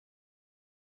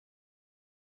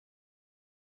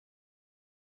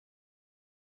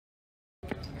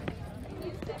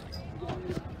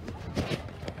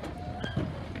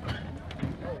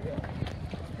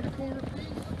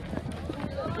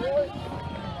Woo!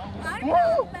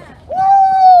 Woo!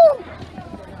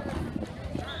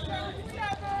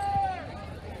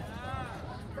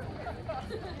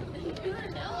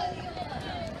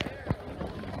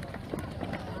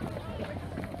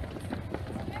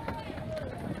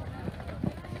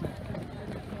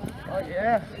 Oh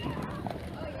yeah.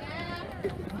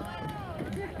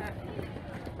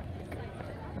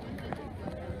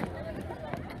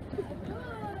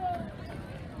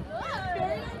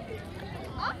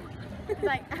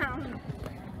 Like,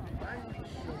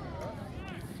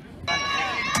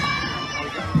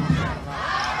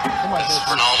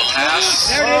 Ronaldo pass.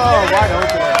 There it is. Oh, wide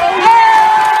open.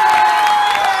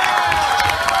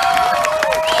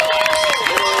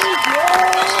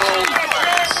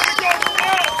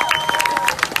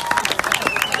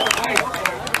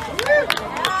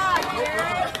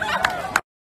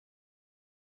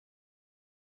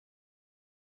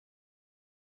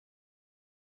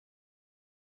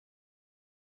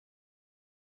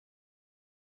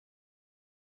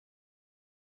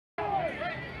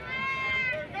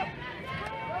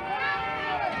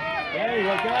 There you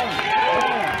go.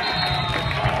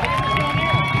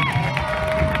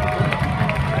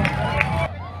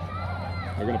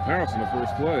 They're going to pass in the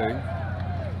first play.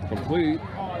 Complete. He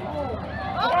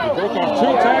broke off 2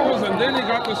 tackles and then he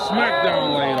got the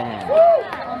smackdown laid on.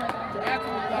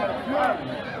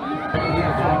 In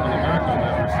the back on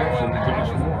that reception to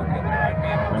Josh Moore.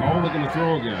 Ronaldo going to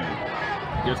throw again.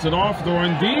 Gets it off,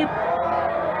 throwing deep.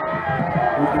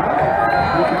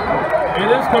 It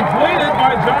is completed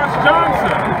by Josh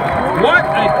Johnson. What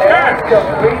a catch! As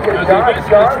he basically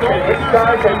stole the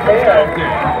interception for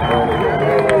Southgate.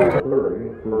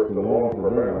 30, first and long for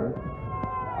them.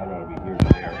 I gotta be here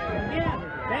there. Yeah,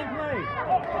 same play.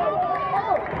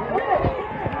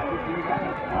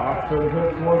 After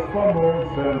this was fumbled,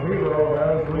 San Pedro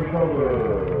has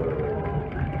recovered.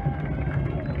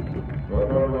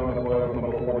 Recovered on the play of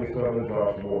number 47,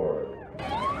 Josh Ward.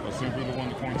 San Pedro won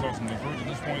the coin toss and diverged at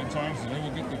this point in time, so they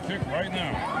will get the kick right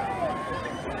now.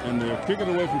 And they'll kick it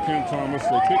away from Ken Thomas.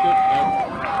 They kick it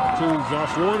to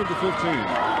Josh Ward at the 15.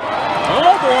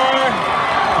 Oh boy!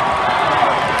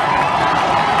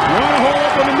 One hole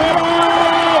up in the middle!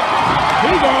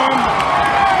 He's on!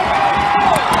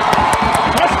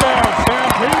 Touchdown, San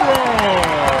Pedro!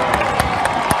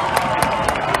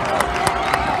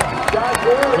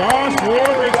 Josh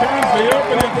Ward returns the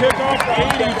opening kickoff,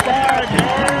 85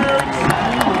 yards.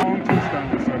 Long touchdown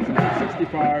reception,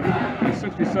 65 and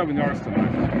 67 yards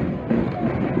tonight.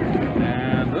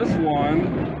 And this one,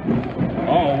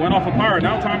 went off a pirate.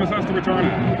 Now Thomas has to return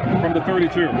it from the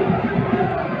 32.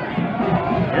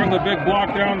 There's a big block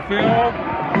downfield.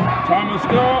 Thomas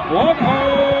still,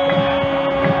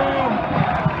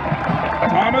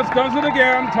 Thomas does it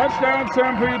again. Touchdown,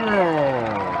 San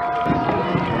Pedro.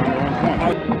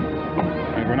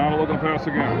 And Ronaldo looking to pass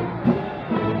again.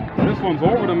 This one's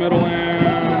over the middle, and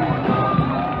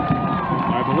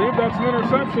I believe that's an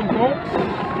interception, folks.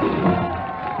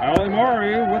 Ali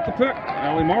Mari with the pick.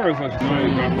 Ali Mari's like got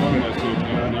run message,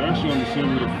 and they're actually on the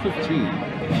same route of 15.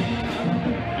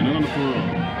 And they're on the throw.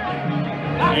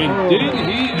 And did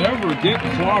he ever get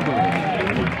clobbered?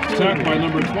 Sacked by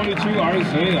number 22,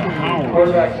 Isaiah Howard.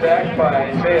 Quarterback sacked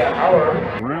by Isaiah Howard.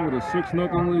 Around with a 6-0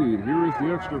 lead. Here is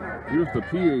the extra. Here's the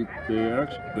PA,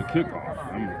 the kickoff.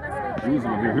 I'm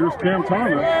losing it here. Here's Cam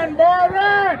Thomas. Run, boy,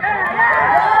 run!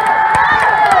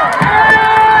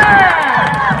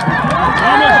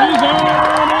 Thomas, he's on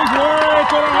his way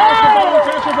to the house. The ball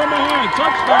catcher from behind.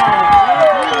 Touchdown.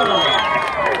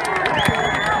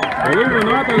 Believe it or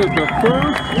not, that is the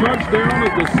first touchdown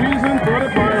of the season for the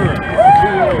Pirates.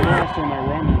 Lost on that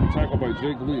run, tackled by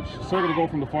Jake Leach. Second to go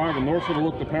from the 5, and North will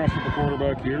look to pass at the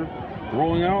quarterback here.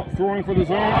 Rolling out, throwing for the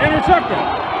zone, intercepted.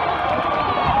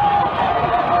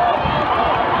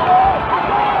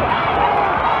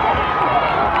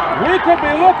 We could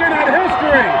be looking at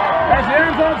history as the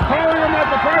end zone's calling him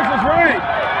at the Price is Right.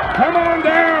 Come on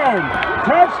down.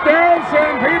 Touchdown,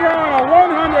 San Pedro on a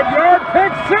 100-yard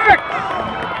pick six.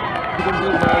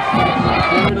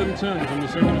 4th and 10 from the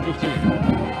 2nd and 15.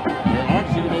 They're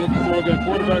obviously going to look to throw again.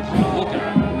 Quarterback's going to look at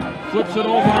it. Flips it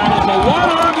over, and it's a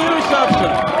one-armed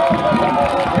interception.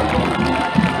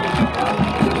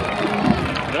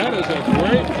 That is a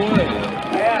great play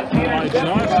by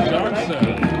Josh Johnson.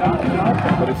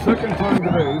 But it's second time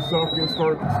today, Southgate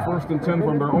starts 1st and 10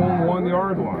 from their own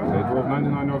 1-yard line. They drove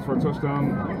 99 yards for a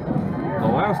touchdown the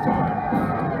last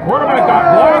time. Quarterback got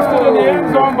blasted in the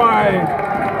end zone by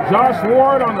Josh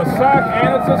Ward on the sack,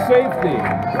 and it's a safety.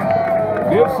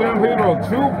 Give San Pedro 2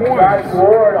 points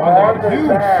on that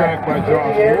huge sack by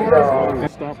Josh Ward.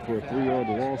 Stop for a 3-yard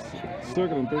loss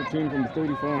second and 13 from the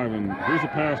 35, and here's a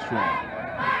pass try.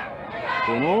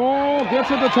 Bernal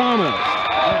gets it to Thomas.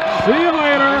 See you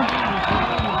later.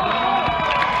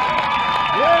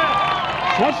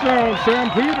 Touchdown, San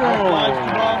Pedro.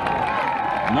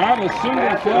 Not a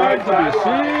single flag to be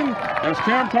seen as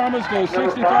Cam Thomas goes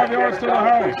 65 yards to the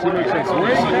house. He makes a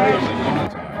great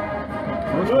catch.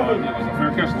 First one, it was a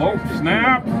fair catch, low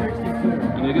snap,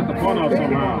 and they get the punt off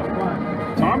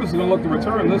somehow. Thomas is going to look to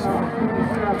return this one.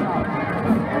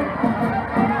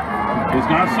 He's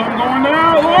got something going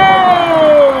now.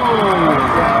 Whoa!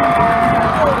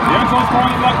 The end zone's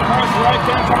calling it left, across the right.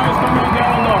 Cam Thomas coming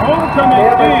down on the homecoming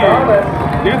field.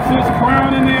 Gets his crown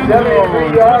in the end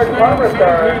zone. Touchdown,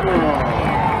 San Pedro.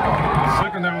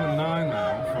 Second down and 9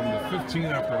 now from the 15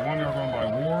 after a 1-yard run by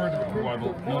Ward.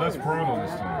 No, that's Prado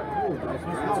this time.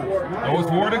 Goes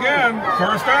Ward again.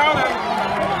 First down, and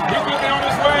he could be on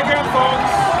his way again,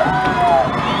 folks.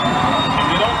 If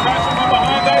you don't catch him from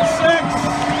behind that 6.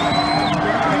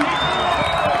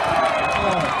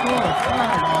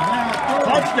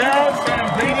 Touchdown, San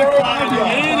Pedro on an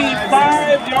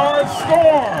 85-yard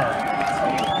score.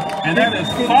 And that is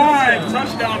 5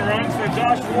 touchdown runs for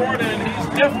Josh Ward, and he's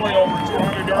definitely over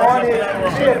 200 yards after that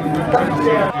run.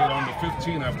 On the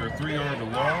 15 after a 3-yard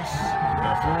loss.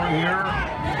 They're throwing here,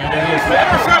 and it is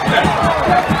intercepted.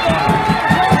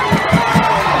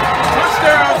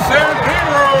 Touchdown, San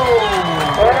Pedro.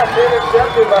 Pass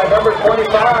intercepted by number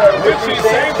 25. Richie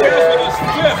Sanchez with his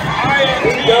 5th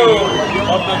INT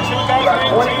of the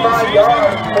 2018 season.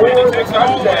 And he takes it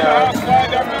all the way to the house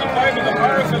flag after the play, but the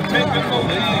Pirates have taken the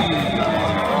lead.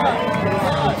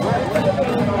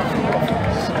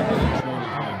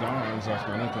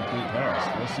 After an incomplete pass.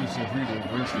 Let's see if San Pedro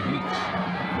brings the heat.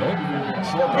 Nope.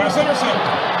 Short pass intercepted.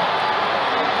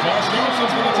 Josh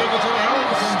Johnson's going to take it to the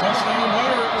house. Touchdown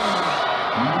Pirates.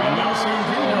 And now San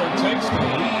Pedro takes the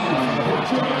lead for the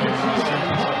first time in this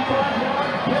championship.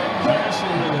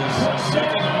 Johnson with his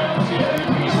second INT,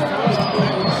 his first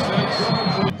pick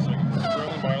since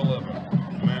trailing by 11.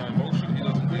 Man in motion, he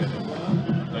doesn't get it.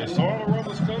 They saw the run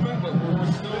was coming, but Ward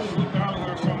still slipped out of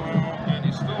there somehow, and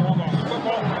he's still holding on to the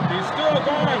football. He's still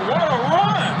going. What a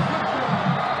run!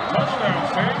 Touchdown,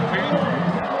 San Pedro.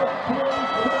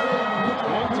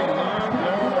 29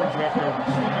 yards after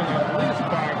swimming at least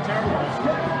 5 tackles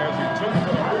as he took it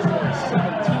to the house for his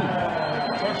 17th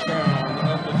touchdown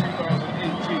of the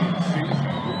 2018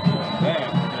 season. That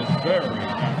is very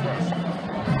impressive.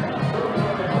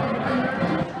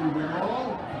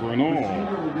 Bernal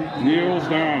kneels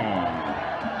down.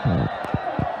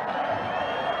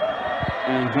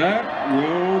 And that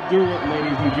will do it,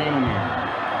 ladies and gentlemen.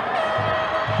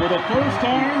 For the first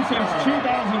time since 2008,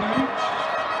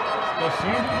 the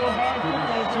San Pedro High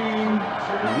football team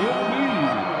will lead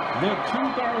the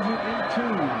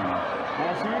 2018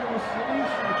 Los Angeles City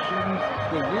Section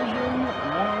Division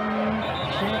I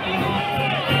championship.